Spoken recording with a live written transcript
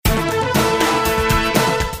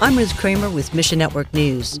I'm Ruth Kramer with Mission Network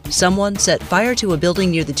News. Someone set fire to a building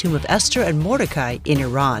near the tomb of Esther and Mordecai in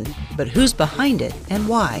Iran. But who's behind it and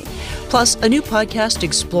why? Plus, a new podcast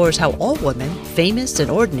explores how all women, famous and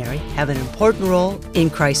ordinary, have an important role in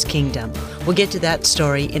Christ's kingdom. We'll get to that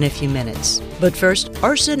story in a few minutes. But first,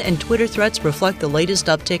 arson and Twitter threats reflect the latest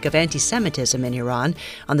uptick of anti-Semitism in Iran.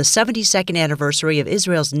 On the 72nd anniversary of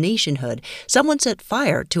Israel's nationhood, someone set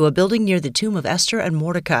fire to a building near the tomb of Esther and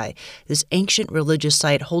Mordecai. This ancient religious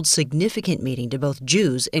site holds significant meaning to both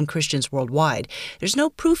Jews and Christians worldwide. There's no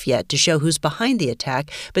proof yet to show who's behind the attack,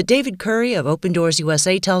 but David Curry of Open Doors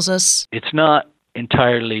USA tells us it's not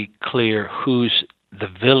entirely clear who's the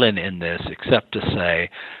villain in this, except to say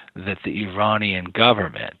that the Iranian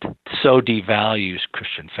government so devalues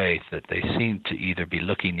Christian faith that they seem to either be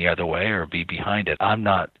looking the other way or be behind it. I'm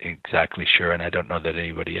not exactly sure, and I don't know that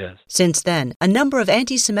anybody is. Since then, a number of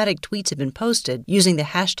anti-Semitic tweets have been posted using the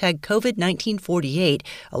hashtag COVID-1948,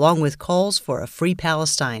 along with calls for a free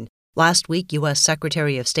Palestine. Last week, U.S.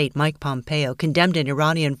 Secretary of State Mike Pompeo condemned an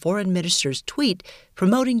Iranian foreign minister's tweet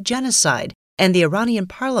promoting genocide, and the Iranian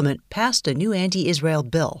parliament passed a new anti-Israel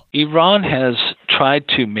bill. Iran has tried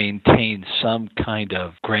to maintain some kind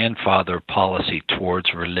of grandfather policy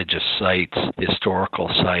towards religious sites, historical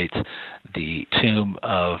sites. The tomb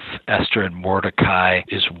of Esther and Mordecai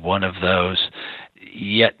is one of those.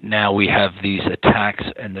 Yet now we have these attacks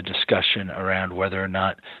and the discussion around whether or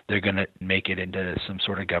not they're going to make it into some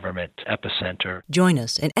sort of government epicenter. Join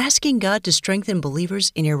us in asking God to strengthen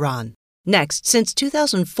believers in Iran. Next, since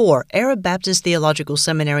 2004, Arab Baptist Theological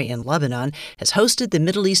Seminary in Lebanon has hosted the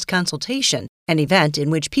Middle East Consultation, an event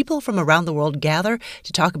in which people from around the world gather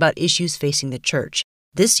to talk about issues facing the church.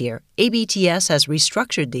 This year, ABTS has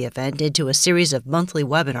restructured the event into a series of monthly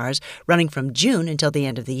webinars running from June until the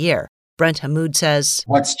end of the year. Brent Hammoud says,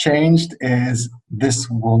 what's changed is this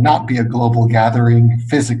will not be a global gathering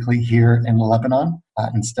physically here in Lebanon.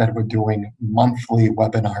 Instead, we're doing monthly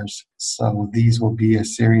webinars. So these will be a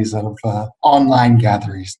series of online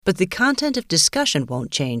gatherings. But the content of discussion won't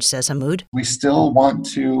change, says Hammoud. We still want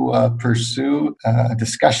to pursue a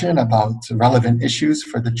discussion about relevant issues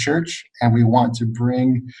for the church, and we want to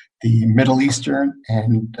bring the Middle Eastern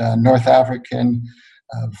and North African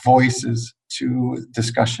voices to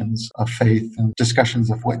discussions of faith and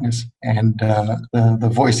discussions of witness, and the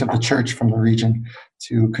voice of the church from the region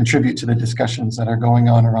to contribute to the discussions that are going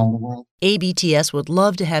on around the world. ABTS would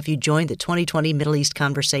love to have you join the 2020 Middle East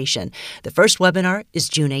Conversation. The first webinar is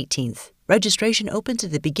June 18th. Registration opens at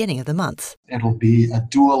the beginning of the month. It'll be a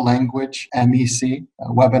dual language MEC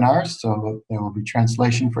webinar, so there will be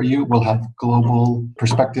translation for you. We'll have global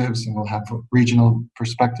perspectives and we'll have regional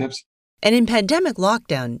perspectives. And in pandemic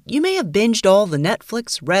lockdown, you may have binged all the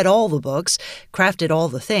Netflix, read all the books, crafted all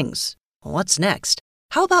the things. Well, what's next?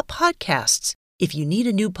 How about podcasts? If you need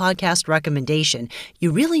a new podcast recommendation,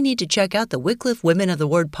 you really need to check out the Wycliffe Women of the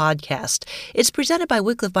Word podcast. It's presented by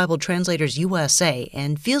Wycliffe Bible Translators USA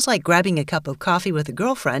and feels like grabbing a cup of coffee with a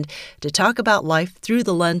girlfriend to talk about life through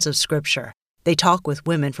the lens of Scripture. They talk with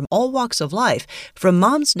women from all walks of life, from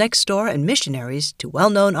moms next door and missionaries to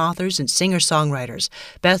well-known authors and singer-songwriters.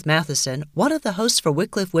 Beth Matheson, one of the hosts for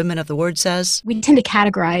Wycliffe Women of the Word, says, we tend to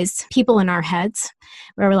categorize people in our heads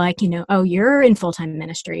where we're like, oh, you're in full-time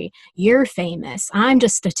ministry, you're famous, I'm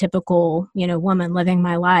just a typical, woman living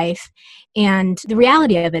my life. And the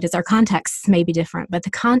reality of it is our contexts may be different, but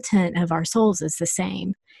the content of our souls is the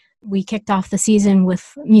same. We kicked off the season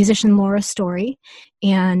with musician Laura Story,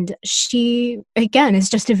 and she, again, is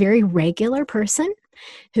just a very regular person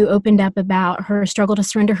who opened up about her struggle to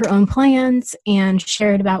surrender her own plans and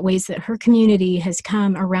shared about ways that her community has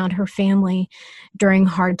come around her family during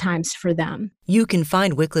hard times for them. You can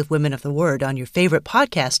find Wycliffe Women of the Word on your favorite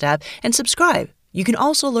podcast app and subscribe. You can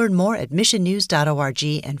also learn more at missionnews.org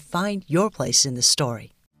and find your place in the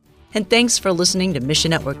story. And thanks for listening to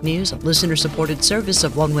Mission Network News, a listener-supported service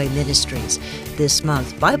of One Way Ministries. This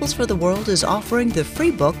month, Bibles for the World is offering the free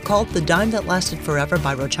book called The Dime That Lasted Forever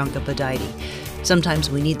by Rochanka Padaiti. Sometimes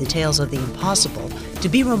we need the tales of the impossible to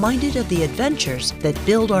be reminded of the adventures that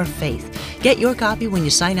build our faith. Get your copy when you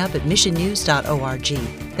sign up at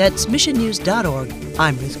missionnews.org. That's missionnews.org.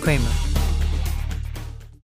 I'm Ruth Kramer.